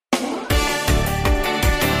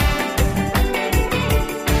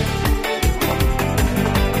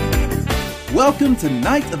Welcome to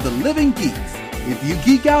Night of the Living Geeks. If you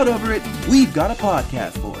geek out over it, we've got a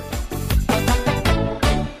podcast for it.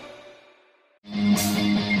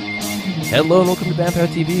 Hello and welcome to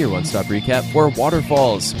BPTV, your one-stop recap for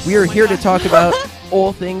Waterfalls. We are here to talk about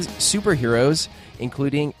all things superheroes,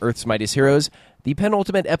 including Earth's Mightiest Heroes, the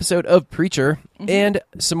penultimate episode of Preacher, and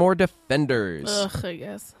some more Defenders. Ugh, I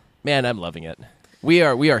guess. Man, I'm loving it. We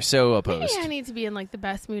are so opposed. Maybe I need to be in like the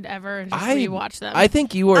best mood ever and just rewatch them. I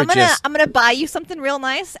think you are I'm gonna buy you something real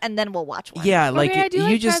nice, and then we'll watch one. Yeah, like I do you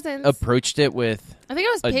like just presents. approached it with I think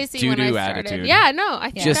I was a pissy when I doo-doo started. attitude. Yeah, no,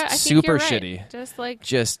 I think Just I think super you're right. shitty.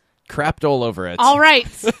 Just crapped all over it. all right.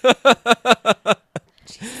 Are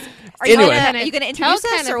Anyway. you gonna introduce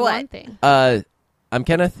us or what? One thing. I'm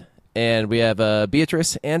Kenneth, and we have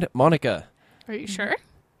Beatrice and Monica. Are you sure?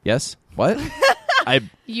 Yes? What?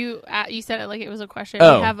 You said it like it was a question.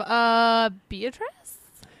 Oh. We have Beatrice.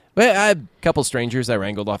 But a couple strangers I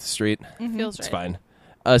wrangled off the street. Feels It's right.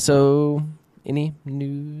 fine. So, any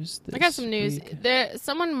news? I got some news. week?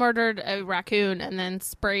 Someone murdered a raccoon and then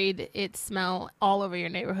sprayed its smell all over your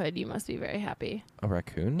neighborhood. You must be very happy. A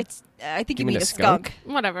raccoon? It's. I think You you mean mean a a skunk.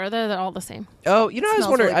 Whatever, they're all the same. Oh, you know, I was Smells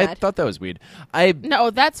wondering. really I bad. thought that was weird. No,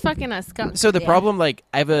 that's fucking a skunk. So the Yeah. problem, like,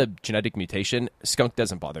 I have a genetic mutation. Skunk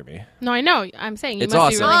doesn't bother me. No, I know. I'm saying you It's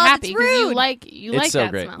must awesome. be really Oh, happy that's because you rude. like It's like so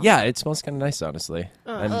that great. smell. Yeah, it smells kind of nice, honestly.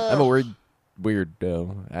 I'm a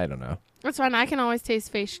weirdo. I don't know. That's fine. I can always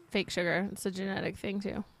taste fake sugar. It's a genetic thing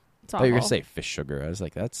too. It's I thought you were awful. going to say fish sugar. I was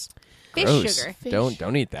like, that's Fish gross. sugar.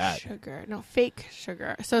 Don't eat that. Sugar. No, fake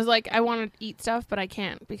sugar. So it's like I want to eat stuff, but I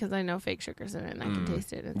can't because I know fake sugar's in it and I can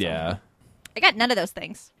taste it. It's Yeah. I got none of those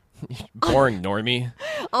things. Boring normie.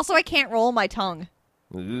 Also, I can't roll my tongue.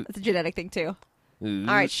 Ooh. That's a genetic thing too. All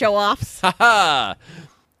right, show offs. Haha.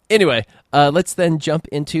 Anyway, let's then jump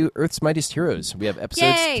into Earth's Mightiest Heroes. We have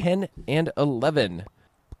episodes Yay. 10 and 11.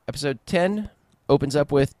 Episode 10 opens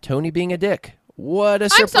up with Tony being a dick. What a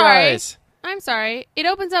surprise! I'm sorry. It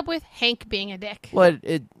opens up with Hank being a dick. Well,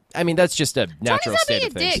 I mean, that's just a natural Tony's not state being a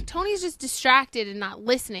of things. dick. Tony's just distracted and not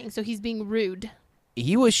listening, so he's being rude.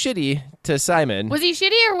 He was shitty to Simon. Was he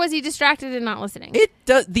shitty or was he distracted and not listening?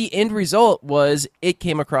 The end result was it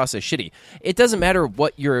came across as shitty. It doesn't matter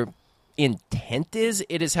what your intent is;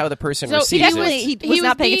 it is how the person So receives definitely it. he was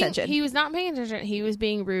not paying attention. He was not paying attention. He was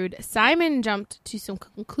being rude. Simon jumped to some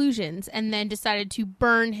conclusions and then decided to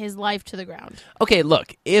burn his life to the ground. Okay,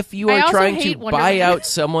 look, if you I are also trying to hate Wonder buy Man. out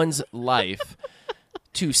someone's life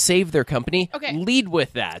to save their company, Okay. lead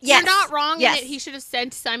with that. Yes. You're not wrong Yes. in that he should have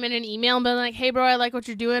sent Simon an email and been like, hey, bro, I like what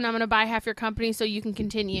you're doing. I'm going to buy half your company so you can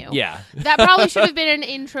continue. Yeah. That probably should have been an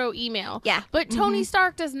intro email. Yeah. But Tony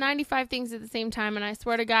Stark does 95 things at the same time, and I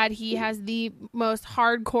swear to God, he has the most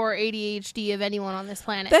hardcore ADHD of anyone on this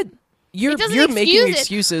planet. That you're It doesn't making excuse it.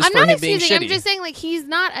 excuses I'm for not him being excusing. shitty. I'm just saying, like, he's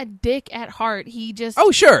not a dick at heart. He just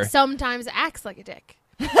Sure. sometimes acts like a dick.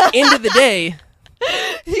 End of the day,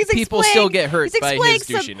 He's people explaining- still get hurt he's by explaining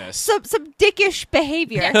his douchiness. Some dickish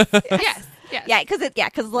behavior. Yes. Yeah,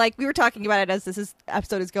 because like we were talking about it as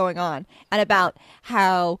episode is going on, and about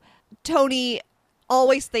how Tony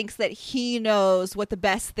always thinks that he knows what the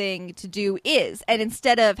best thing to do is, and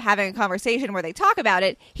instead of having a conversation where they talk about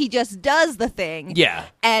it, he just does the thing. Yeah.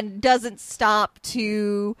 and doesn't stop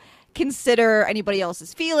to consider anybody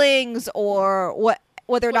else's feelings or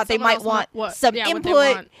whether or What not they someone might else want what some they input.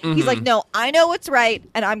 want. He's like, no, I know what's right,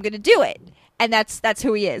 and I'm going to do it. And that's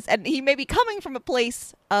who he is. And he may be coming from a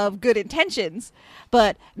place of good intentions,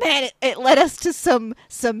 but man, it led us to some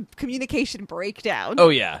communication breakdown. Oh,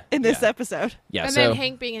 yeah. in this yeah. episode. Yeah, And so, then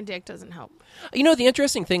Hank being a dick doesn't help. you know, the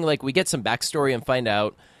interesting thing, like, we get some backstory and find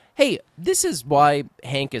out, hey, this is why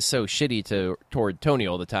Hank is so shitty toward Tony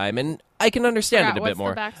all the time, and I can understand it a bit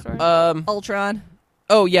more. What's the backstory? Ultron.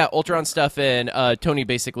 Oh, yeah, Ultron stuff, and Tony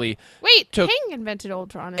basically... Wait, took- Hank invented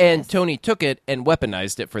Ultron. And this. Tony took it and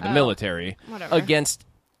weaponized it for the military whatever. against...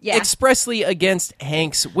 Yeah. Expressly against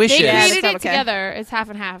Hank's wishes. They Yeah, created that's it okay. together. It's half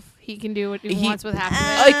and half. He can do what he wants with half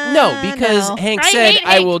of it. Like, no, because no. Hank I said, hate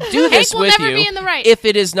I Hank. will do this Hank will with never you be in the right. if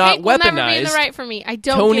it is not Hank will weaponized. never be in the right for me. I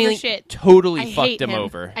don't Tony give a shit. totally I fucked hate him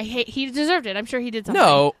over. He deserved it. I'm sure he did something.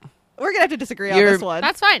 No, We're going to have to disagree on You're- this one.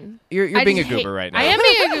 That's fine. you're I being a just hate- goober right now. I am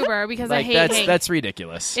being a goober because I like hate that's Hank. that's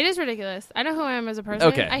ridiculous. It is ridiculous. I know who I am as a person.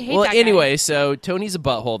 Okay. I hate Well, that guy. anyway, so Tony's a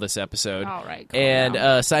butthole this episode. All right, calm And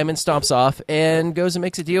down. Simon stomps off and goes and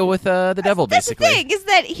makes a deal with the devil, That's basically. the thing, is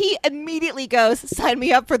that he immediately goes, sign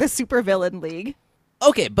me up for the Supervillain League.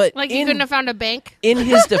 Okay, but Like, you couldn't have found a bank? In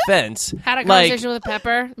his defense, Had a like, conversation with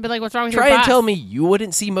Pepper? Be like, what's wrong with your try and boss? tell me you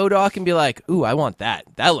wouldn't see MODOK and be like, ooh, I want that.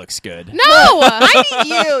 That looks good. No! I need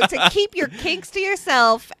you to keep your kinks to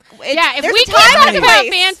yourself. Yeah, if There's we a can't time talk and about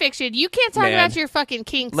place. fan fiction, you can't talk Man. about your fucking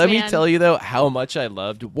kinks, Let man. me tell you, though, how much I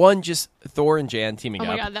loved, one, just Thor and Jan teaming Oh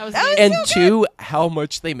my up. god, that was And amazing. two, how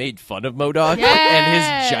much they made fun of MODOK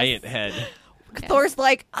and his giant head. Thor's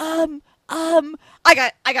like, I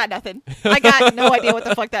got nothing. I got no idea what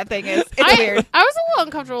the fuck that thing is. It's weird. I was a little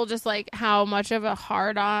uncomfortable just like how much of a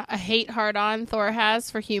hate hard on Thor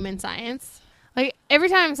has for human science. Like every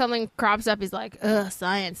time something crops up, he's like, ugh,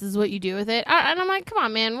 science this is what you do with it. And I'm like, come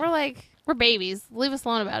on, man. We're babies. Leave us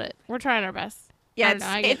alone about it. We're trying our best. Yeah, I don't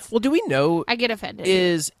know. it's Well, do we know, I get offended.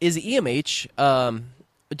 is EMH,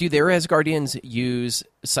 do their Asgardians use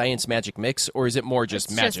science magic mix, or is it more just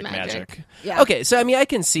It's just magic? magic. Yeah. Okay, so I mean, I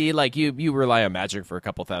can see like you rely on magic for a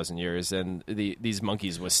couple thousand years, and these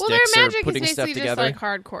monkeys with well, their sticks are magic is putting stuff basically just together. like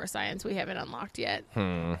hardcore science we haven't unlocked yet.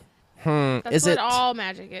 That's Is what it? all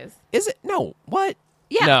magic is. Is it? No. What?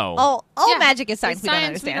 yeah. No. All Yeah. magic is science It's we don't science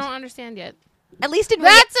understand. we don't understand yet. At least in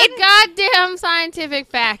That's a in- goddamn scientific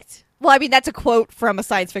fact. Well, I mean, that's a quote from a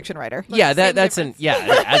science fiction writer. Yeah, same that's an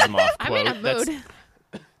Asimov quote. I'm in a That's- mood.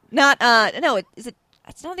 Not no, is it?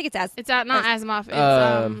 I don't think it's as. It's not Asimov.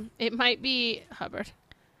 It's it might be Hubbard.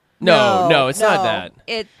 No, it's not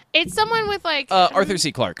that. It's someone with like Arthur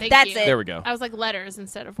C. Clarke. Thank That's you. it. There we go. I was like letters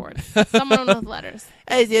instead of words. Someone with letters.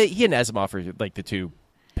 Yeah, he and Asimov are like the two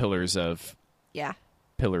pillars of Yeah.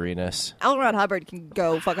 pillariness. L. Ron Hubbard can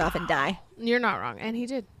go fuck off and die. You're not wrong, and he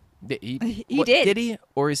did. He did. Did he?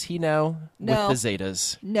 Or is he now No. with the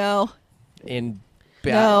Zetas No. in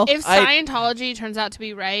No. If Scientology turns out to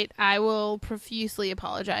be right, I will profusely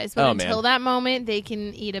apologize. But Oh, until man. that moment, they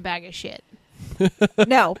can eat a bag of shit.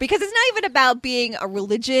 No, because it's not even about being a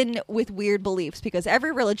religion with weird beliefs, because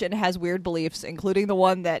every religion has weird beliefs, including the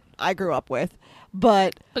one that I grew up with.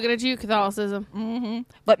 But Looking at you, Catholicism.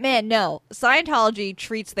 man, no. Scientology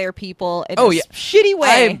treats their people in Oh, a yeah. shitty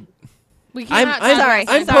way. We I'm cannot. sorry.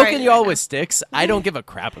 I'm sorry. poking you all with sticks. I don't give a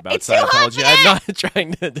crap about It's too hot Scientology. for I'm that. not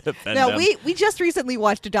trying to defend No, them. we just recently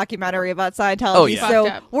watched a documentary about Scientology, Oh, yeah. so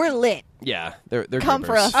Fucked up. we're lit. Yeah, they're Come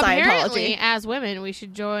for groupers. us. Apparently, Scientology. as women, we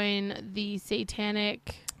should join the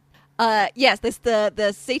Satanic Yes, this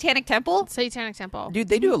the Satanic Temple. Temple. Dude,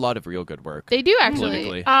 they do a lot of real good work. They do actually.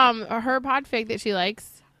 Politically. Her podfic that she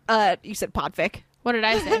likes. You said podfic. What did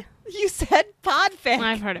I say? You said podfic.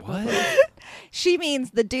 I've heard it before. What? She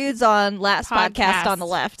means the dudes on last podcast Podcast. on the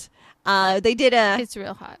left. They did a It's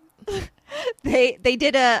real hot. they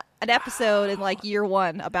did an episode in like year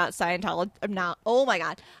one about Scientology. No, oh my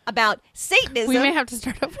god, about Satanism. We may have to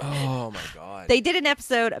start over. Oh my god. They did an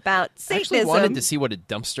episode about I actually Satanism. wanted to see what a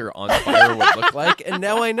dumpster on fire would look like, and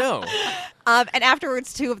now I know. And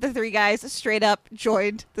afterwards, two of the three guys straight up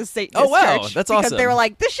joined the Satanist Oh, wow, church that's because awesome. they were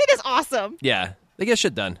like, "This shit is awesome." Yeah, they get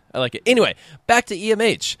shit done. I like it. Anyway, back to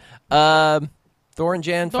EMH. Thor and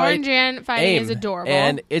Jan Thor fight. and Jan fighting AIM, is adorable.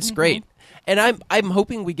 and it's great. And I'm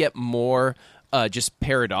hoping we get more just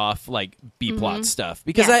paired off like B plot stuff,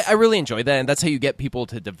 because Yes. I really enjoy that, and that's how you get people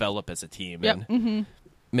to develop as a team Yep. and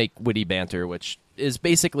make witty banter, which is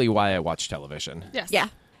basically why I watch television. Yes. Yeah.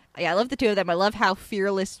 I love the two of them. I love how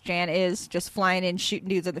fearless Jan is, just flying in, shooting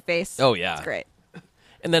dudes in the face. Oh, yeah. It's great.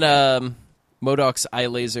 And then MODOK's eye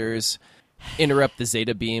lasers interrupt the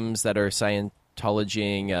Zeta beams that are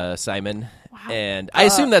Scientologying Simon. Wow. And I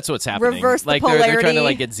assume that's what's happening. reverse the like they're trying to polarity.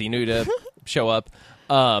 like get Xenu to show up.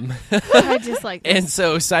 I just like this. And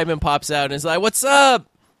so Simon pops out and is like, "What's up?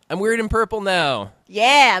 I'm weird and purple now."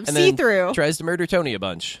 Yeah, I'm And then see-through. tries to murder Tony a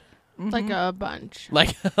bunch. Like a bunch.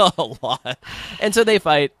 Like a lot. And so they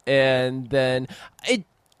fight, and then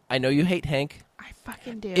I know you hate Hank. I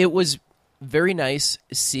fucking do. It was very nice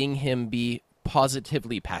seeing him be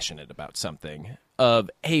positively passionate about something. Of,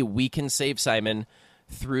 hey, we can save Simon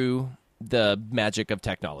through the magic of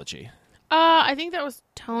technology. I think that was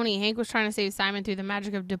Tony. Hank was trying to save Simon through the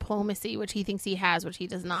magic of diplomacy, which he thinks he has, which he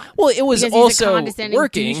does not. Well, it was Because he's a also condescending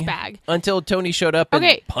working douchebage. until Tony showed up and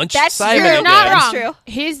Okay, punched that's Simon true. again. You're not That's wrong.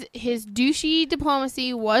 true. His douchey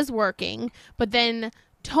diplomacy was working, but then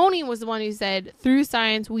Tony was the one who said, through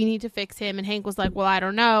science, we need to fix him. And Hank was like, well, I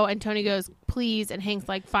don't know. And Tony goes, please. And Hank's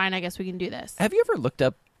like, fine, I guess we can do this. Have you ever looked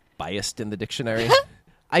up biased in the dictionary?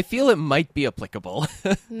 I feel it might be applicable.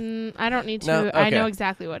 I don't need to. No? I Okay. know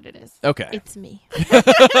exactly what it is. Okay. It's me.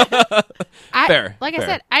 Fair, Like fair. I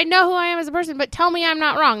said, I know who I am as a person, but tell me I'm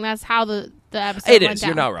not wrong. That's how the episode It went is. down.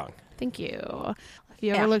 You're not wrong. Thank you. Have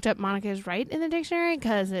you Yeah. ever looked up Monica is right in the dictionary?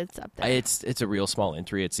 Because it's up there. It's a real small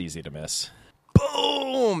entry. It's easy to miss.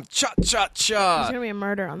 Boom! Cha cha There's cha! going to be a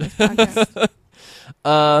murder on this podcast.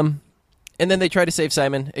 And then they try to save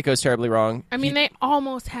Simon. It goes terribly wrong. I mean, they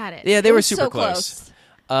almost had it. Yeah, they It were was super so close.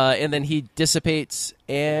 And then he dissipates,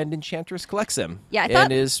 and Enchantress collects him. Yeah, I and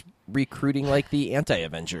thought- is recruiting like the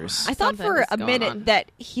anti-Avengers. I thought for Something's a going minute on. that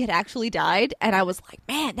he had actually died, and I was like,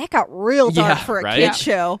 man, that got real dark Yeah, for a right? kid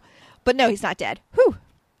show. But no, he's not dead. Whew,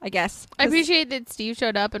 I guess. I appreciate that Steve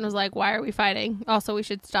showed up and was like, why are we fighting? Also, we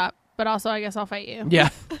should stop. But also, I guess I'll fight you. Yeah,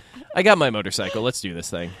 I got my motorcycle. Let's do this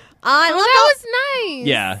thing. I Oh, love that was nice.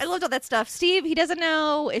 Yeah, I loved all that stuff. Steve, he doesn't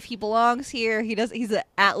know if he belongs here. He's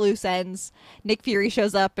at loose ends. Nick Fury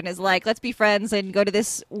shows up and is like, let's be friends and go to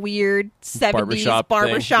this weird 70s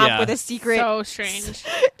barbershop Yeah. with a secret. So strange.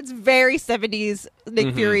 It's very 70s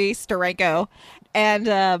Nick Fury Steranko. And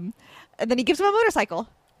then he gives him a motorcycle.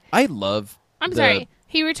 I love. I'm sorry.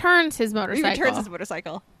 He returns his He motorcycle. returns his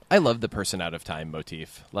motorcycle. I love the person out of time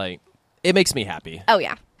motif. Like, it makes me happy. Oh,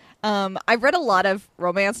 yeah. I've read a lot of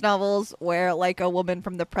romance novels where, like, a woman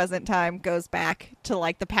from the present time goes back to,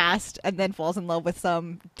 like, the past and then falls in love with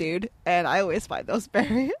some dude. And I always find those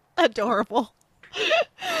very adorable.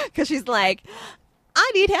 Because she's like,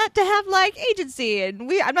 I need to have, like, agency,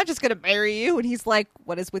 and I'm not just going to marry you. And he's like,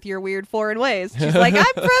 what is with your weird foreign ways? She's like,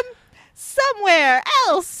 I'm from somewhere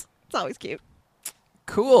else. It's always cute.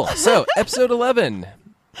 Cool. So, episode 11.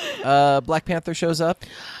 Black Panther shows up.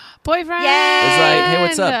 Boyfriend. Yay! It's like, hey,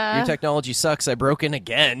 what's up? Your technology sucks. I broke in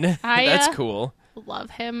again. That's cool.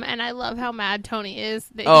 Love him, and I love how mad Tony is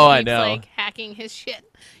that Oh, he I keeps, know. like, hacking his shit.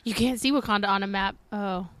 You can't see Wakanda on a map.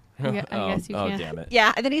 Oh. I guess you can. Damn it.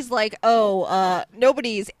 Yeah, and then he's like,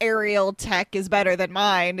 nobody's aerial tech is better than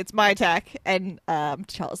mine. It's my tech. And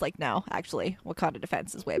T'Challa's like, no, actually, Wakanda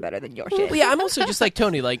Defense is way better than your shit. Well, yeah, I'm also just like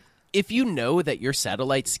Tony. Like, if you know that your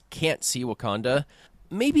satellites can't see Wakanda,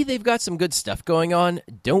 maybe they've got some good stuff going on.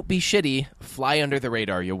 Don't be shitty. Fly under the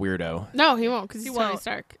radar, you weirdo. No, he won't, because he's Tony won't.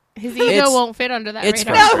 Stark. His ego It's- won't fit under that It's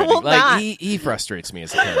radar. frustrating. No, it will like not. he frustrates me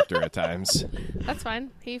as a character at times. That's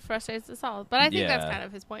fine. He frustrates us all. But I think that's Yeah. kind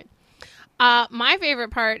of his point. My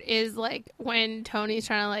favorite part is, like, when Tony's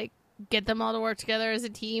trying to, like, get them all to work together as a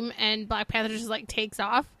team, and Black Panther just, like, takes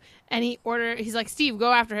off, and he's like, Steve,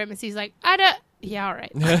 go after him. And Steve's like, yeah, all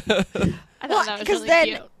right. I thought that was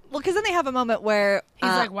really cute. Because then they have a moment where He's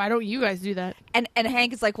like, why don't you guys do that? and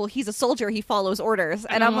Hank is like, well, he's a soldier, he follows orders,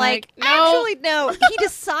 and I'm I'm like, like, no. actually, no. He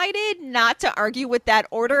decided not to argue with that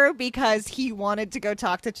order because he wanted to go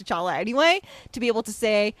talk to T'Challa anyway to be able to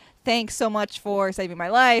say thanks so much for saving my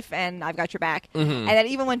life and I've got your back. And then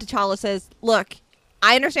even when T'Challa says, look,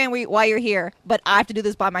 I understand why you're here, but I have to do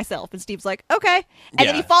this by myself. And Steve's like, okay. And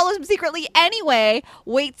then he Yeah. follows him secretly anyway,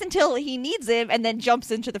 waits until he needs him, and then jumps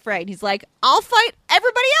into the fray. And he's like, I'll fight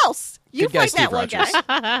everybody else. You Good guy, fight that Steve one Rogers.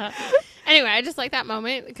 guy. Anyway, I just like that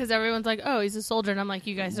moment because everyone's like, oh, he's a soldier. And I'm like,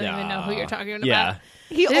 you guys don't even know who you're talking about. Yeah.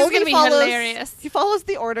 He This is only gonna be follows, hilarious. He follows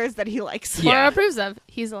the orders that he likes. Yeah. Or approves of.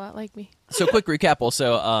 He's a lot like me. So quick recap.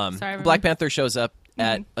 Also, Sorry, everyone. Black Panther shows up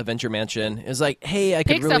at Avenger Mansion. Is like, hey, I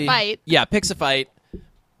could Picks a really fight. Yeah, picks a fight.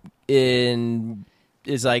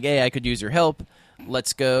 Is like, hey, I could use your help.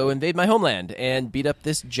 Let's go invade my homeland and beat up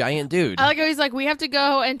this giant dude. I like how he's like, we have to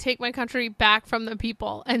go and take my country back from the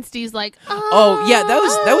people. And Steve's like, Oh yeah,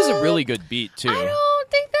 that was a really good beat too. I don't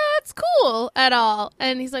think that's cool at all.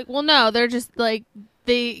 And he's like, well, no, they're just like,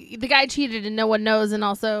 the guy cheated and no one knows. And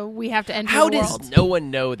also, we have to enter How the does world. no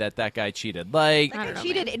one know that guy cheated? Like, I don't know,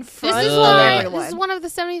 cheated man. in This front is of why. everyone. This is one of the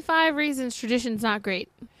 75 reasons tradition's not great.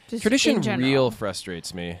 Just tradition in general. real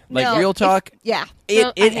frustrates me. Like No, real talk. Yeah. No,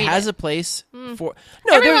 I It hate has it. a place for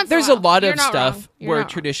Every no. once in a There's a while. lot You're of not stuff wrong. You're where not wrong.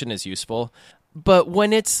 tradition is useful, but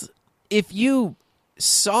when if you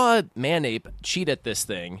saw Manape cheat at this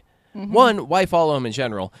thing, one, why follow him in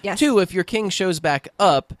general? Yes. Two, if your king shows back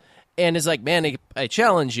up and is like, Manape, I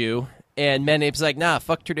challenge you, and Manape's like, nah,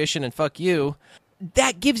 fuck tradition and fuck you,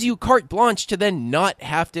 that gives you carte blanche to then not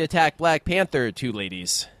have to attack Black Panther. Two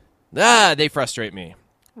ladies, they frustrate me.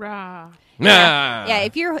 Rah. Yeah,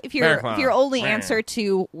 if your America. only answer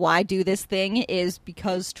to why do this thing is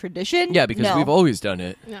because tradition, Yeah, because no. we've always done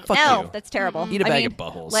it. No. Fuck no, you. that's terrible. Eat a I bag mean, of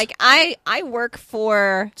buttholes. Like I work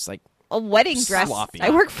for It's like a wedding dress. Sloppy. I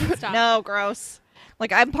work for Stop. no gross.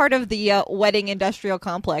 Like I'm part of the wedding industrial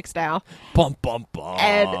complex now, bum bum bum.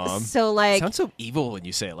 and so like sounds so evil when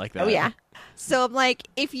you say it like that. oh yeah. So I'm like,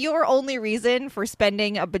 if your only reason for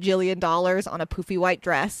spending $1 bajillion on a poofy white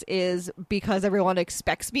dress is because everyone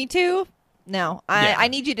expects me to, no, Yeah. I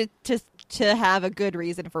need you to have a good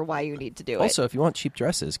reason for why you need to do Also, if you want cheap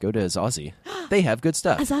dresses, go to Azazi. They have good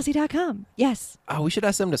stuff. it. Azazi.com. Yes, Oh, we should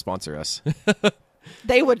ask them to sponsor us.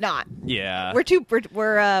 they would not. Yeah.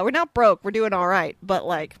 We're not broke. We're doing all right, but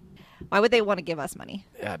like, Why would they want to give us money?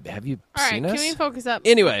 Have you All right, seen can us? we focus up?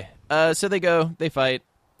 Anyway, so they go, they fight,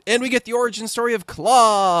 and we get the origin story of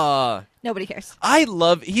Claw. Nobody cares.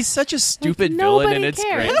 He's such a stupid villain, and it's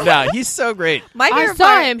cares. great. Nah, he's so great. My I favorite saw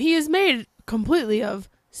part- him. He is made completely of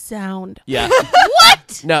sound. Yeah.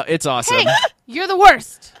 What? No, it's awesome. Hey, you're the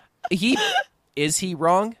worst. Is he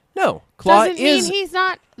wrong? No. Claw Doesn't is... mean he's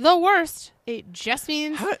not the worst. It just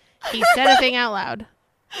means he said a thing out loud.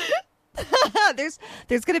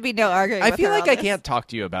 there's going to be no arguing. I with feel her like on I this. can't talk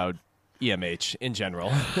to you about EMH in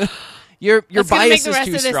general. Your That's gonna bias make the is rest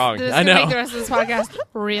too of this- strong. This is I gonna know. make the rest of this podcast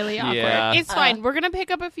really awkward. Yeah. It's fine. We're gonna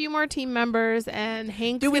pick up a few more team members, and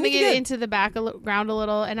Hank's Dude, we gonna need to get get- into the background a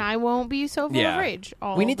little, and I won't be so full of rage.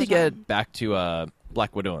 We need to get get back to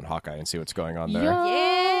Black Widow and Hawkeye and see what's going on there.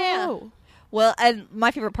 Yeah. Well, and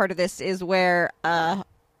my favorite part of this is where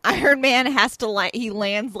Iron Man has to he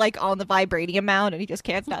lands like on the vibranium mound and he just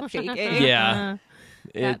can't stop shaking. Yeah.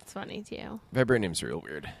 That's funny too. Vibranium's real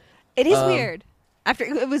weird. It is weird. After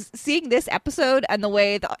it was seeing this episode and the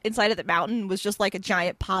way the inside of the mountain was just like a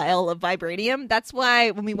giant pile of vibranium. That's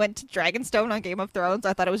why when we went to Dragonstone on Game of Thrones,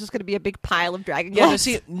 I thought it was just going to be a big pile of dragon Yeah, no, glass.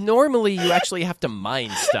 see, normally you actually have to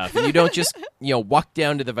mine stuff. And you don't just, walk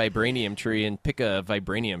down to the vibranium tree and pick a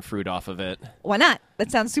vibranium fruit off of it. Why not?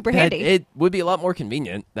 That sounds super handy. It would be a lot more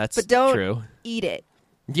convenient. That's but don't true. eat it.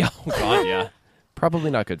 Yeah, oh God, yeah.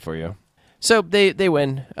 Probably not good for you. So they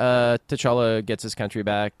win. T'Challa gets his country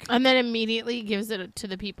back. And then immediately gives it to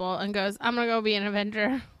the people and goes, "I'm gonna go be an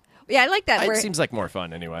Avenger." Yeah, I like that. It seems like more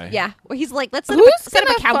fun anyway. Yeah, where he's like, let's set Who's up a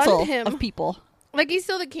gonna council fund him? of people. Like he's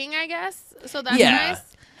still the king, I guess. So that's Yeah. nice.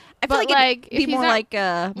 I feel But, like if it'd be he's more not like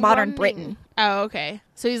modern running- Britain. Oh, okay.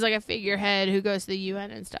 So he's like a figurehead who goes to the UN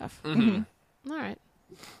and stuff. Mm-hmm. All right.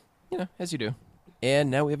 As you do. And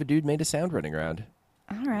now we have a dude made of sound running around.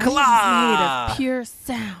 All right. Made of pure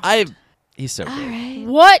sound. He's so good.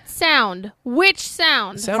 What sound? Which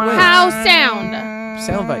sound? Sound waves. How sound?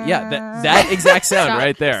 Sound bite. Yeah, that exact sound Stop.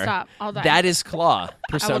 right there. Stop. I'll die. That is Claw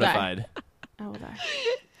personified. I will die.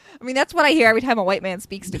 I mean, that's what I hear every time a white man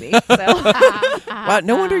speaks to me. So. Wow,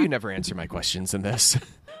 no wonder you never answer my questions in this.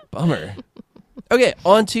 Bummer. Okay,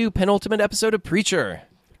 on to penultimate episode of Preacher.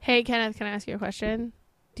 Hey, Kenneth, can I ask you a question?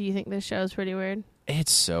 Do you think this show is pretty weird?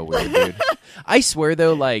 It's so weird, dude. I swear,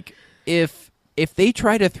 though, like, if they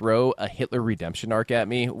try to throw a Hitler redemption arc at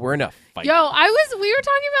me, we're in a fight. Yo, we were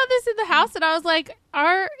talking about this in the house, and I was like,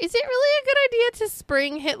 is it really a good idea to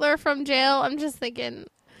spring Hitler from jail? I'm just thinking.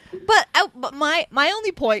 But my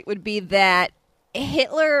only point would be that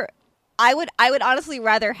Hitler, I would honestly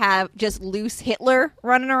rather have just loose Hitler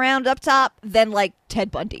running around up top than like Ted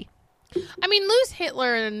Bundy. I mean, lose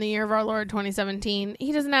Hitler in the year of our Lord 2017.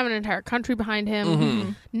 He doesn't have an entire country behind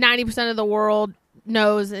him. 90% of the world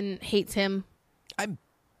knows and hates him. I'm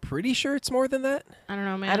pretty sure it's more than that. I don't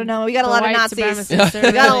know, man. I don't know. We got a lot of white Nazis. supremacists are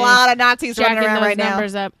We got a really lot of Nazis running jacking around those right now.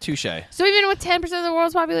 numbers up. Touche. So even with 10% of the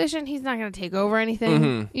world's population, he's not going to take over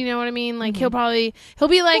anything. You know what I mean? Like he'll be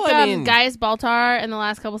like Well, I mean- Gaius Baltar in the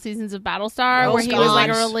last couple seasons of Battlestar, Oh, where he was like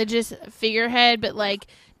a gosh. religious figurehead, but like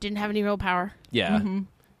didn't have any real power. Yeah. And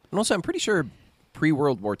also, I'm pretty sure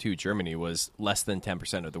pre-World War II Germany was less than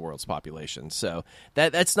 10% of the world's population. So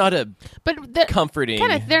that's not a But comforting...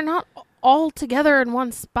 Kenneth, they're not all together in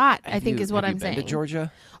one spot, I Have think you- is what have I'm you been saying. to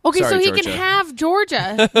Georgia? Okay, Sorry, so he Georgia. can have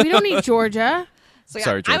Georgia. We don't need Georgia. So yeah,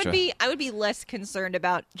 Sorry, I would Georgia. be less concerned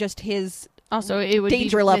about just his Also, it would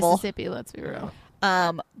Danger be level. Mississippi, let's be real.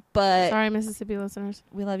 but Sorry, Mississippi listeners.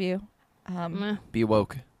 we love you. Meh. Be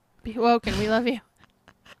woke. Be woke and we love you.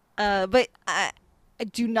 But I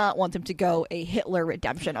do not want them to go a Hitler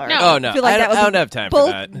redemption arc. No. Oh, no. I feel like that would I don't be have time for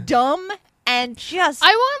both that. dumb and just I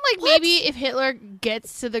want, like, What? maybe if Hitler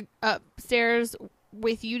gets to the upstairs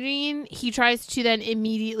with Eugene, he tries to then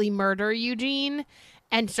immediately murder Eugene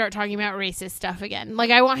and start talking about racist stuff again. Like,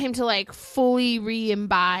 I want him to, like, fully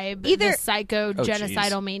re-imbibe Either- the psycho Oh,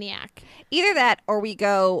 genocidal jeez. maniac. either that or we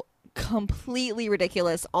go completely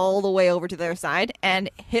ridiculous all the way over to their side and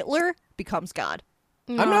Hitler becomes God.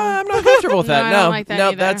 No. I'm not comfortable with that. No, I No, don't like that no,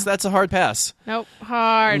 either. that's a hard pass. Nope.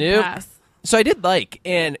 Hard Nope. pass. So I did like,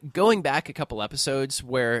 and going back a couple episodes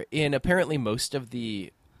where in apparently most of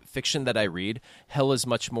the fiction that I read, hell is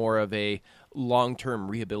much more of a long-term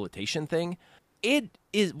rehabilitation thing.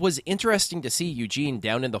 Was interesting to see Eugene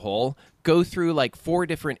down in the hole go through like 4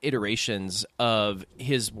 different iterations of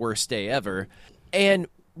his worst day ever and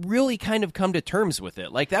really kind of come to terms with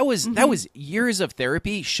it. Like that was years of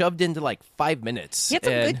therapy shoved into like 5 minutes. He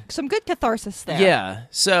had some good catharsis there. Yeah.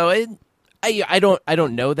 So I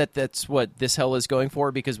don't know that that's what this hell is going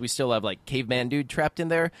for because we still have like caveman dude trapped in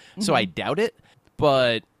there. So I doubt it.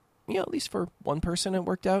 But at least for one person it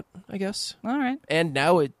worked out, I guess. All right. And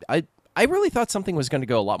now I really thought something was going to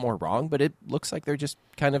go a lot more wrong, but it looks like they're just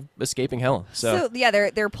kind of escaping hell. So yeah,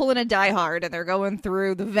 they're pulling a Die Hard and they're going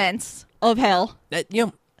through the vents of hell.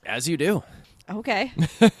 As you do. Okay.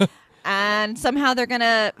 And somehow they're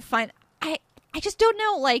gonna find. I just don't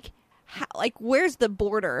know, like, how, like, where's the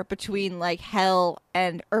border between like hell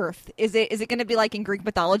and Earth? Is it going to be like in Greek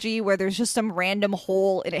mythology where there's just some random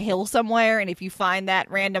hole in a hill somewhere, and if you find that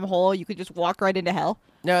random hole, you could just walk right into hell?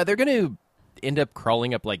 No, they're going to end up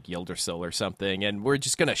crawling up like Yggdrasil or something, and we're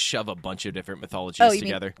just going to shove a bunch of different mythologies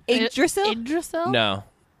together. Mean Yggdrasil? Yggdrasil? No,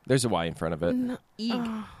 there's a Y in front of it. No.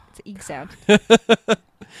 It's an eeg sound.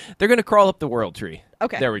 They're going to crawl up the world tree.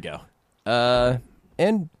 Okay. There we go.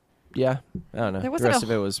 And yeah, I don't know. The rest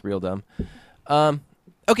of it was real dumb.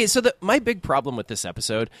 Okay, so my big problem with this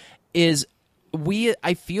episode is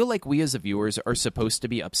I feel like we as the viewers are supposed to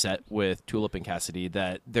be upset with Tulip and Cassidy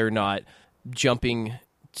that they're not jumping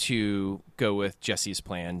to go with Jesse's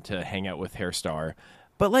plan to hang out with Hairstar.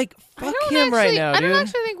 But like, fuck him right now, dude. I don't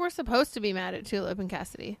actually think we're supposed to be mad at Tulip and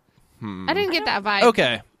Cassidy. I didn't get that vibe.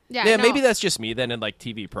 Okay. Yeah, no. Maybe that's just me then in like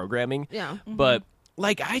TV programming. Yeah. But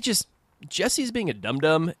like, Jesse's being a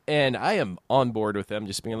dum-dum, and I am on board with them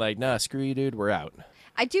just being like, nah, screw you, dude, we're out.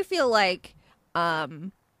 I do feel like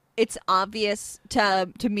it's obvious to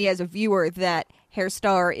me as a viewer that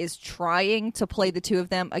Hairstar is trying to play the two of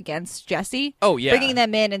them against Jesse. Oh, yeah. Bringing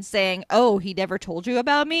them in and saying, oh, he never told you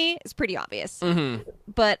about me is pretty obvious. Mm-hmm.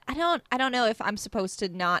 But I don't know if I'm supposed to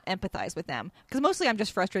not empathize with them, because mostly I'm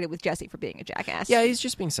just frustrated with Jesse for being a jackass. Yeah, he's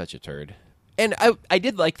just being such a turd. And I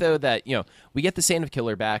did like, though, that, we get the Saint of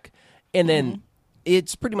Killer back, and then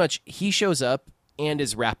it's pretty much he shows up and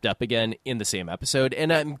is wrapped up again in the same episode.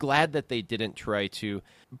 And I'm glad that they didn't try to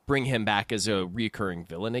bring him back as a recurring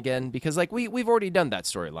villain again, because like we've already done that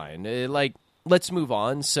storyline. Like, let's move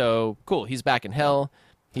on. So cool, he's back in hell.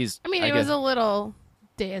 It was a little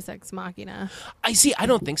Deus Ex Machina. I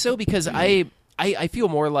don't think so, because I feel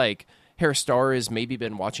more like Hairstar has maybe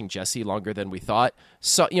been watching Jesse longer than we thought.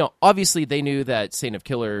 So obviously they knew that Saint of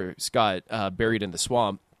Killers got buried in the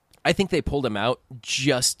swamp. I think they pulled him out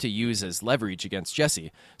just to use as leverage against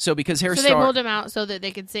Jesse. So because Hairstar... So they pulled him out so that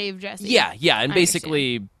they could save Jesse. Yeah, and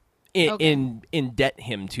basically indebt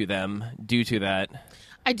him to them due to that.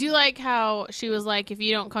 I do like how she was like, if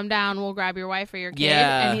you don't come down, we'll grab your wife or your kid.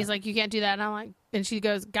 Yeah. And he's like, you can't do that. And I'm like, and she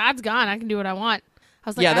goes, God's gone. I can do what I want. I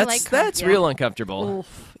was like, yeah, I like her. that's real uncomfortable.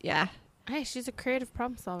 Oof, yeah. Hey, she's a creative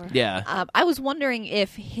problem solver. Yeah. I was wondering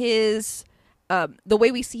if his... the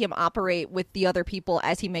way we see him operate with the other people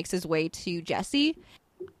as he makes his way to Jesse,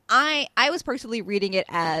 I was personally reading it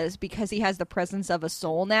as because he has the presence of a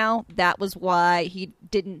soul now, that was why he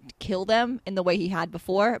didn't kill them in the way he had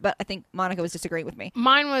before. But I think Monica was disagreeing with me.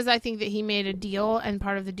 Mine was, I think that he made a deal, and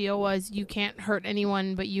part of the deal was you can't hurt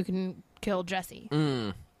anyone, but you can kill Jesse.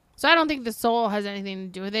 So I don't think the soul has anything to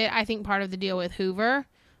do with it. I think part of the deal with Hoover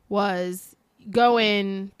was... go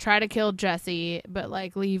in, try to kill Jesse, but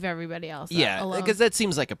like leave everybody else alone. Because that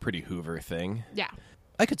seems like a pretty Hoover thing. Yeah.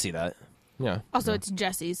 I could see that. Yeah. Also, it's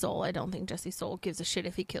Jesse's soul. I don't think Jesse's soul gives a shit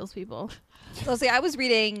if he kills people. So see, I was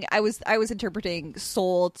interpreting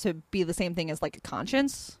soul to be the same thing as like a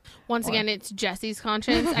conscience. Once again, it's Jesse's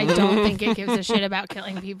conscience. I don't think it gives a shit about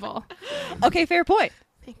killing people. Okay, fair point.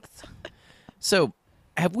 Thanks. So,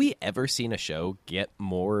 have we ever seen a show get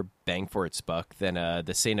more bang for its buck than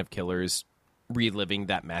the Saint of Killers reliving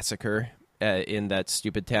that massacre in that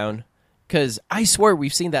stupid town? Because I swear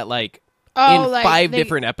we've seen that in 5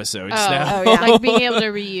 different episodes now. Oh, yeah. Like being able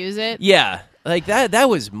to reuse it. Yeah, like that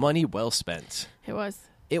was money well spent. It was.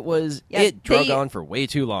 Yeah, it drug on for way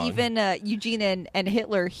too long. Even Eugene and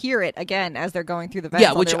Hitler hear it again as they're going through the vents.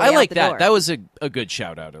 Yeah, which I like that. That was a good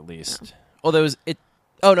shout out at least. Yeah. Although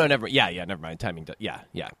oh no, never. Yeah, never mind. Timing. Yeah.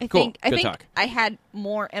 Cool. I Good think talk. I had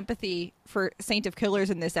more empathy for Saint of Killers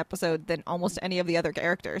in this episode than almost any of the other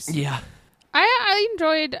characters. Yeah. I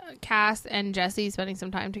enjoyed Cass and Jesse spending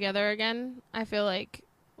some time together again. I feel like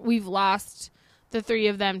we've lost the 3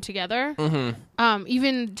 of them together. Mm-hmm.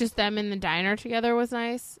 Even just them in the diner together was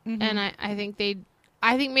nice. Mm-hmm. And I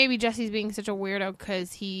think maybe Jesse's being such a weirdo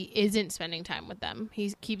because he isn't spending time with them.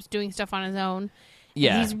 He keeps doing stuff on his own.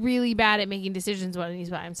 Yeah. And he's really bad at making decisions when he's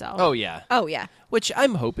by himself. Oh yeah. Which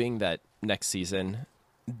I'm hoping that next season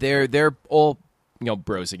they're all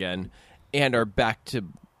bros again and are back to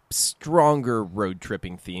stronger road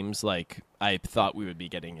tripping themes like I thought we would be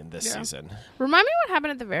getting in this season. Remind me what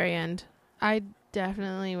happened at the very end. I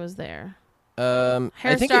definitely was there.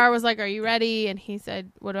 Hairstar was like, "Are you ready?" And he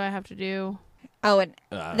said, "What do I have to do?" Oh, and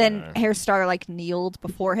then Hairstar kneeled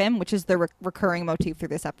before him, which is the recurring motif through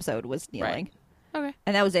this episode was kneeling. Right. Okay.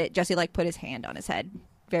 And that was it. Jesse put his hand on his head.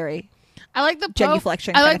 Very I like the Pope.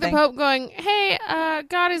 genuflection. I like kind the of thing. Pope going, "Hey,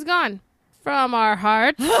 God is gone from our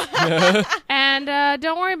hearts, and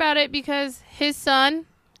don't worry about it because his son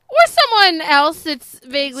or someone else that's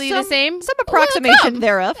vaguely the same, Some will approximation come,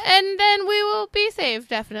 thereof. and then we will be saved.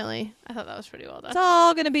 Definitely, I thought that was pretty well done. It's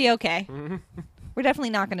all gonna be okay. We're definitely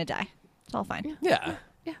not gonna die. It's all fine. Yeah.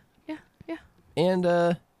 Yeah.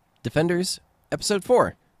 And Defenders, episode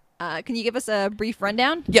 4. Can you give us a brief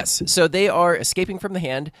rundown? Yes, so they are escaping from the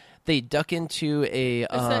hand. They duck into a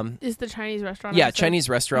Is the Chinese restaurant? yeah, episode? Chinese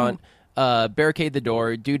restaurant. Barricade the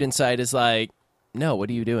door. Dude inside is like, "No, what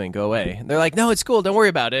are you doing? Go away." And they're like, "No, it's cool. Don't worry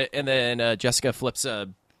about it." And then Jessica flips a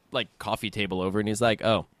coffee table over, and he's like,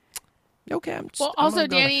 "Oh, okay." I'm Well, I'm also gonna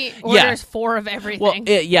go." Danny orders 4 of everything.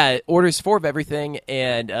 Well, orders 4 of everything,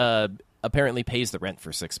 and apparently pays the rent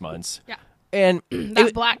for 6 months. Yeah. And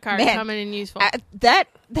that black card man, coming in useful. That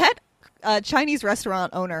Chinese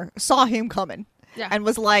restaurant owner saw him coming. Yeah. And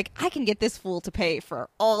was like, I can get this fool to pay for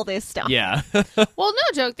all this stuff. yeah. Well, no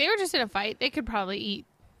joke. They were just in a fight. They could probably eat.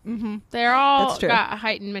 Mm-hmm. They're all That's true. got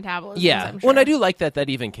heightened metabolism. Yeah. I'm sure. Well, and I do like that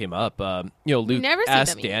even came up. Luke never see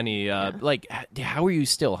asked them eat. Danny, like, "How are you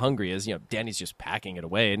still hungry?" As Danny's just packing it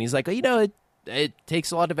away, and he's like, it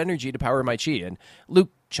takes a lot of energy to power my chi. And Luke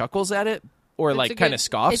chuckles at it, or It's a kind good- of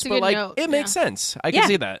scoffs, it's a but good like note, it makes yeah. sense. I can Yeah.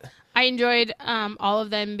 see that. I enjoyed all of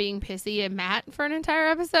them being pissy at Matt for an entire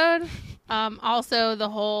episode. Also, the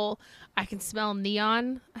whole I can smell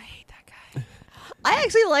neon. I hate that guy. I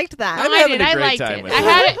actually liked that. I'm I having did. a I great liked time it. with I it.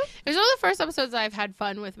 had it. It was one of the first episodes I've had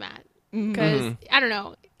fun with Matt because I don't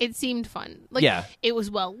know. It seemed fun. Like Yeah. it was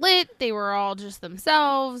well lit. They were all just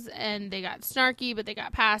themselves, and they got snarky, but they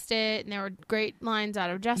got past it. And there were great lines out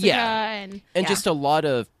of Jessica. Yeah. And And Yeah. just a lot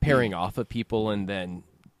of pairing off of people and then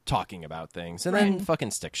talking about things. And then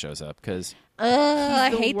fucking Stick shows up because, I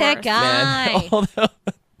the hate that worst. guy. man, although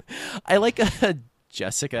I like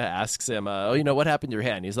Jessica asks him, what happened to your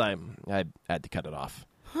hand? He's like, I had to cut it off.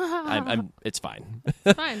 It's fine.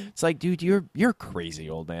 it's fine. It's like, dude, you're crazy,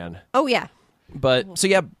 old man. Oh, yeah. But so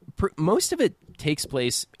yeah, most of it takes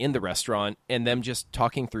place in the restaurant and them just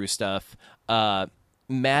talking through stuff.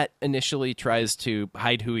 Matt initially tries to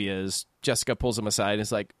hide who he is. Jessica pulls him aside and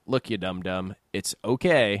is like, "Look, you dum dum, it's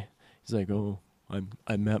okay." He's like, "Oh,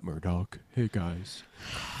 I'm Matt Murdock. Hey guys,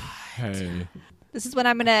 hey." This is when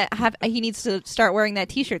I'm going to have... He needs to start wearing that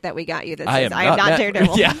T-shirt that we got you that I says, am I am not Matt-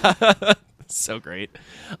 Daredevil. Yeah. So great.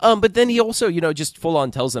 But then he also, just full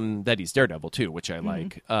on tells him that he's Daredevil too, which I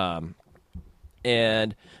like.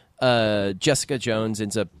 And Jessica Jones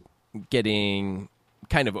ends up getting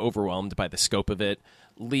kind of overwhelmed by the scope of it,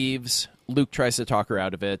 leaves. Luke tries to talk her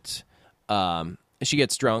out of it. She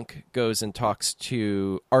gets drunk, goes and talks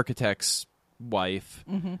to Architect's wife,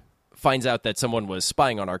 finds out that someone was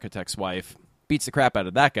spying on Architect's wife, beats the crap out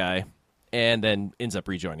of that guy, and then ends up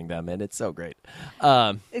rejoining them, and it's so great.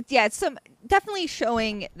 It's definitely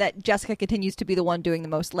showing that Jessica continues to be the one doing the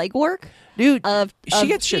most legwork. Dude, Of she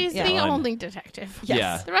gets shit She's the done. only detective. Yes.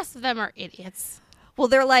 Yeah. The rest of them are idiots. Well,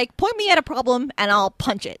 they're like, point me at a problem and I'll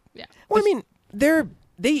punch it. Yeah. Well, I mean,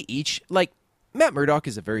 they each, like, Matt Murdock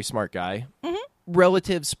is a very smart guy,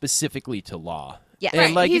 relative specifically to law. Yeah. And,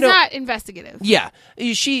 Right. like, He's not investigative. Yeah,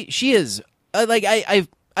 she is. Like,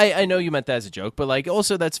 I know you meant that as a joke, but, like,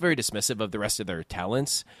 also that's very dismissive of the rest of their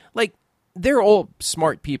talents. Like, they're all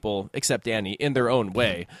smart people, except Danny, in their own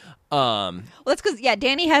way. Well, that's because,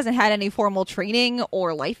 Danny hasn't had any formal training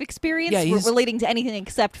or life experience he's- relating to anything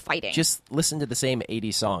except fighting. Just listen to the same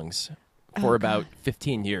 80 songs for about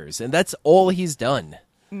 15 years, and that's all he's done.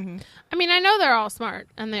 I mean, I know they're all smart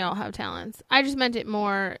and they all have talents. I just meant it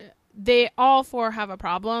more. They all 4 have a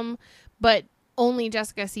problem, but only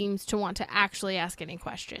Jessica seems to want to actually ask any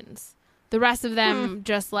questions. The rest of them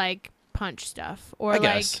just like punch stuff or I like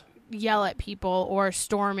guess. yell at people or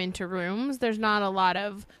storm into rooms. There's not a lot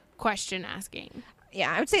of question asking.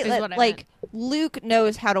 I would say is that, what I like, Luke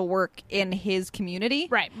knows how to work in his community.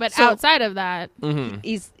 Right. But So- outside of that,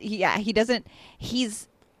 He doesn't,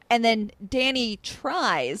 and then Danny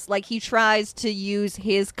tries to use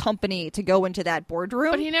his company to go into that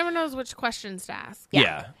boardroom. but he never knows which questions to ask.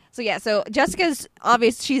 Yeah. So Jessica's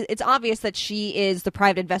obvious. It's obvious that she is the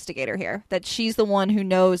private investigator here. That she's the one who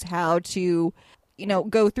knows how to,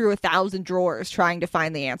 go through 1,000 drawers trying to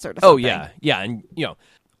find the answer to something. Oh, yeah. And,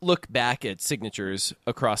 look back at signatures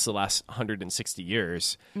across the last 160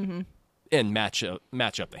 years and match up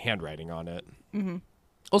the handwriting on it.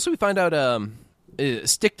 Also, we find out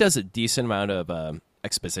Stick does a decent amount of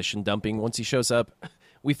exposition dumping once he shows up.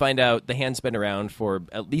 We find out the hand's been around for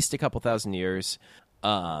at least a couple thousand years.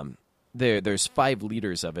 There's 5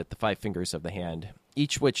 leaders of it, the 5 fingers of the hand,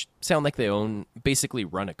 each which sound like they basically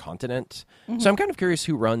run a continent. So I'm kind of curious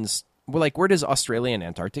who runs where does Australia and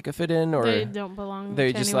Antarctica fit in? Or They don't belong.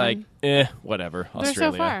 they're to just anyone. like, whatever. They're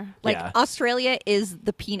Australia. so far. Like yeah. Australia is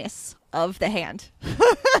the penis of the hand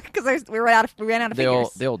because we ran out of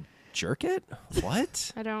fingers. They'll jerk it.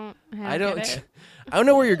 What? I don't I get don't. it. I don't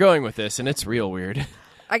know where you're going with this, and it's real weird.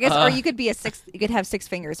 I guess, or you could be you could have 6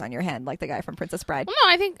 fingers on your hand, like the guy from Princess Bride. Well, no,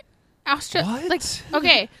 I think Australia. What? Like,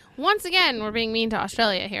 okay, once again, we're being mean to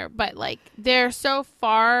Australia here, but like they're so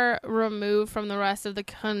far removed from the rest of the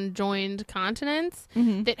conjoined continents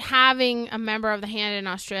that having a member of the hand in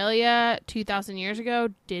Australia 2,000 years ago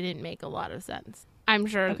didn't make a lot of sense. I'm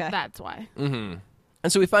sure that's why. Mm-hmm.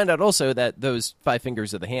 And so we find out also that those 5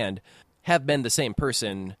 fingers of the hand have been the same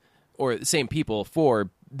person or the same people for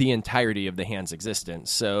the entirety of the hand's existence.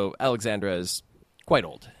 So Alexandra is quite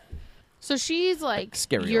old. So she's like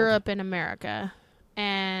scary old. Europe and America,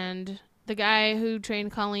 and the guy who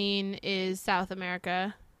trained Colleen is South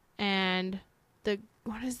America, and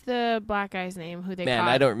what is the black guy's name who they Man, caught?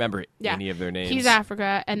 I don't remember any of their names. He's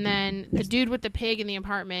Africa, and then the dude with the pig in the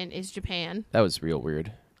apartment is Japan. That was real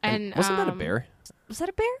weird. And wasn't that a bear? Was that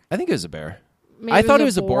a bear? I think it was a bear. Maybe I thought it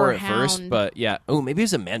was a boar boar at first, hound. but yeah. Oh, maybe it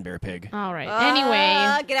was a man-bear pig. All right.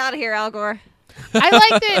 Anyway, Get out of here, Al Gore. I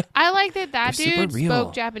like that They're super dude real.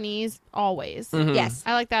 spoke Japanese always. Mhm. Yes.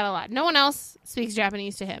 I like that a lot. No one else speaks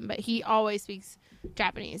Japanese to him, but he always speaks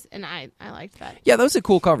Japanese, and I liked that. Yeah, that was a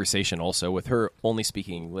cool conversation also with her only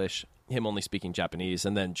speaking English, him only speaking Japanese,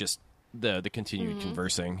 and then just the continued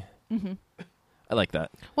conversing. Mm-hmm. I like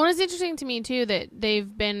that. Well, it's interesting to me, too, that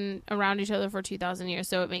they've been around each other for 2,000 years,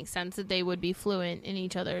 so it makes sense that they would be fluent in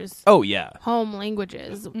each other's Oh, yeah. home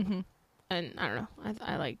languages. Mm-hmm. And I don't know.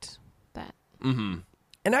 I liked that. Mm-hmm.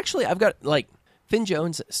 And actually, I've got, Finn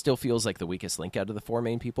Jones still feels like the weakest link out of the 4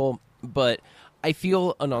 main people, but I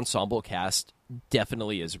feel an ensemble cast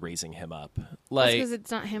definitely is raising him up. Because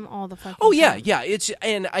it's not him all the fucking Oh yeah, time. yeah.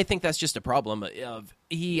 And I think that's just a problem of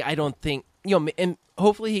I don't think and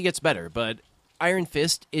hopefully he gets better. But Iron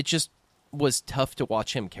Fist, it just was tough to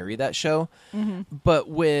watch him carry that show. Mm-hmm. But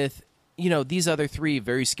with these other 3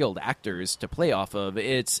 very skilled actors to play off of,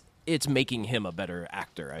 it's making him a better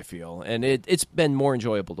actor. I feel, and it's been more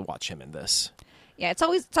enjoyable to watch him in this. Yeah, it's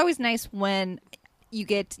always nice when you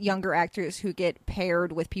get younger actors who get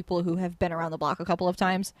paired with people who have been around the block a couple of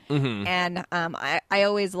times. Mm-hmm. And I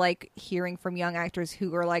always like hearing from young actors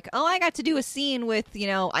who are like, oh, I got to do a scene with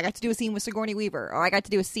Sigourney Weaver, or I got to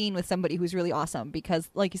do a scene with somebody who's really awesome, because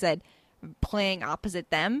like you said, playing opposite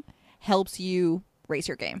them helps you raise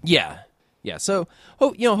your game. Yeah. Yeah. So,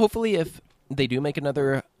 hopefully if they do make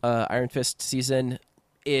another Iron Fist season,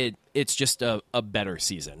 it's just a better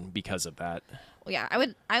season because of that. Well, yeah,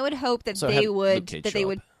 I would hope that So they have would Luke Cage that they show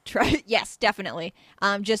would up. try. Yes, definitely.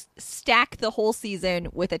 Just stack the whole season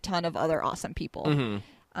with a ton of other awesome people.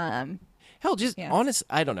 Mm-hmm. Hell, just Yeah. honest,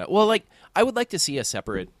 I don't know. Well, I would like to see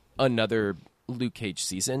another Luke Cage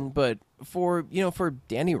season, but for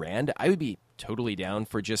Danny Rand, I would be totally down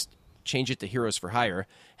for just change it to Heroes for Hire,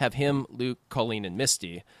 have him, Luke, Colleen, and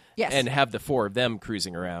Misty, Yes. and have the 4 of them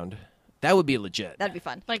cruising around. That would be legit. That'd be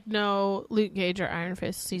fun. Like, no Luke Cage or Iron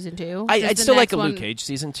Fist season 2. I'd still like a Luke Cage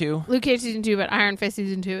season 2. Luke Cage season 2, but Iron Fist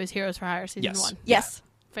season 2 is Heroes for Hire season Yes. 1. Yes.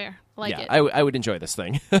 Fair. I like yeah, it. I would enjoy this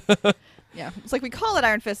thing. Yeah. It's like we call it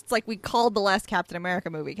Iron Fist. It's like we called the last Captain America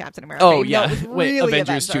movie Captain America. Oh even though yeah, it was wait, really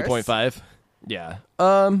Avengers 2.5. Yeah.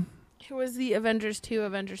 It was the Avengers 2.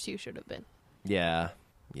 Avengers 2 should have been. Yeah.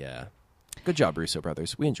 Good job, Russo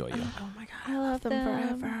brothers. We enjoy you. Oh my god, I love them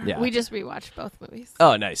forever. Yeah. We just rewatched both movies.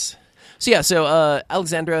 Oh, nice. So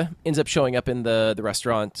Alexandra ends up showing up in the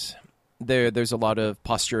restaurant. There's a lot of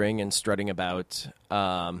posturing and strutting about,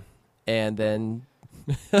 and then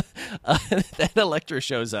then Elektra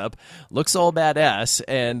shows up, looks all badass,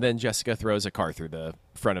 and then Jessica throws a car through the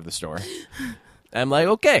front of the store. I'm like,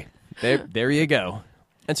 okay, there you go.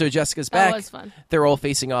 And so Jessica's back. That was fun. They're all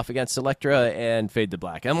facing off against Elektra and fade to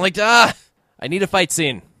black. I'm like, I need a fight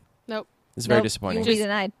scene. Nope. It's very Nope, disappointing. You'll be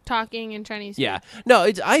denied. Talking in Chinese. Yeah. No,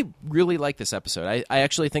 I really like this episode. I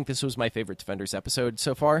actually think this was my favorite Defenders episode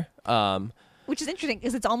so far. Which is interesting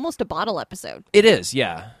because it's almost a bottle episode. It is,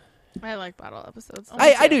 yeah. I like bottle episodes.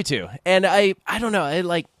 I do too. And I don't know. I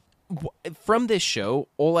like from this show,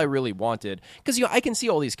 all I really wanted, because I can see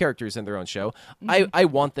all these characters in their own show. Mm-hmm. I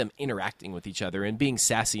want them interacting with each other and being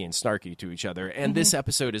sassy and snarky to each other. And this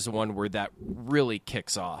episode is the one where that really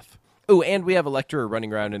kicks off. Oh, and we have Elektra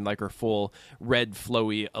running around in like her full red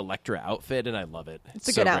flowy Elektra outfit, and I love it. It's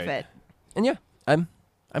a so good great. outfit. And yeah, I'm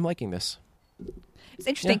liking this. It's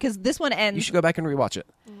interesting because this one You ends. should go back and rewatch it.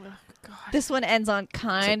 This one ends on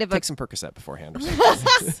kind of Take a some Percocet beforehand. Or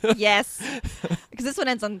something. yes, because this one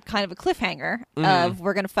ends on kind of a cliffhanger of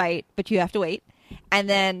we're gonna fight, but you have to wait. And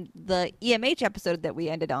then the EMH episode that we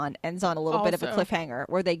ended on ends on a little bit of a Also. cliffhanger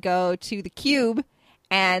where they go to the cube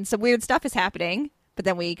and some weird stuff is happening, but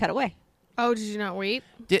then we cut away. Oh, did you not wait?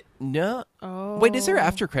 No. Oh. Wait, is there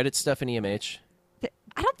after credit stuff in EMH?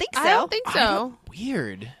 I don't think so. I don't think so.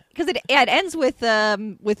 Weird. Because it ends with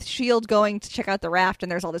S.H.I.E.L.D. going to check out the raft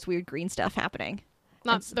and there's all this weird green stuff happening.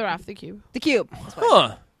 Not the raft, the cube. The cube. That's what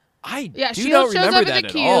Huh. I do Yeah, not S.H.I.E.L.D. shows remember up that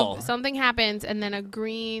at the at all. cube. Something happens, and then a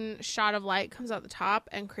green shot of light comes out the top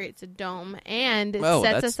and creates a dome, and it Oh,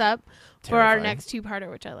 sets that's us up for our terrifying. next two-parter,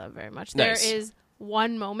 which I love very much. Nice. There is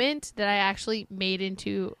one moment that I actually made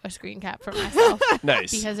into a screen cap for myself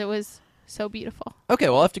Nice. because it was so beautiful. Okay,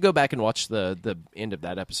 well, I'll have to go back and watch the end of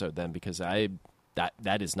that episode then, because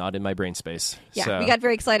that is not in my brain space. Yeah, So, we got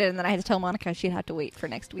very excited, and then I had to tell Monica she'd have to wait for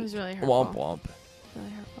next It week. was really hurtful. womp womp.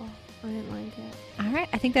 Really hurtful. I didn't like it. All right,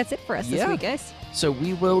 I think that's it for us this Yeah. week, guys. So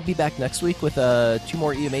we will be back next week with 2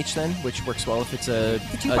 more EMH then, which works well if it's a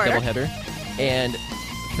two-parter. doubleheader. And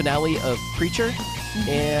finale of Preacher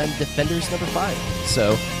and Defenders number 5.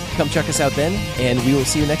 So come check us out then, and we will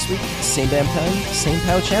see you next week. Same BAM time, same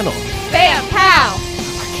POW channel. Bam, pow!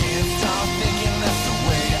 Can't stop thinking that's the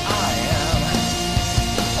way I am.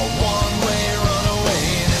 A one-way runaway.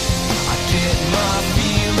 I get my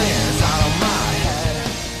feelings out of my head.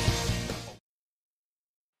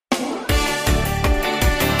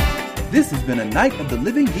 This has been a Night of the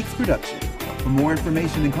Living Geeks production. For more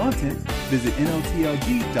information and content, visit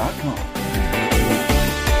NOTLG.com.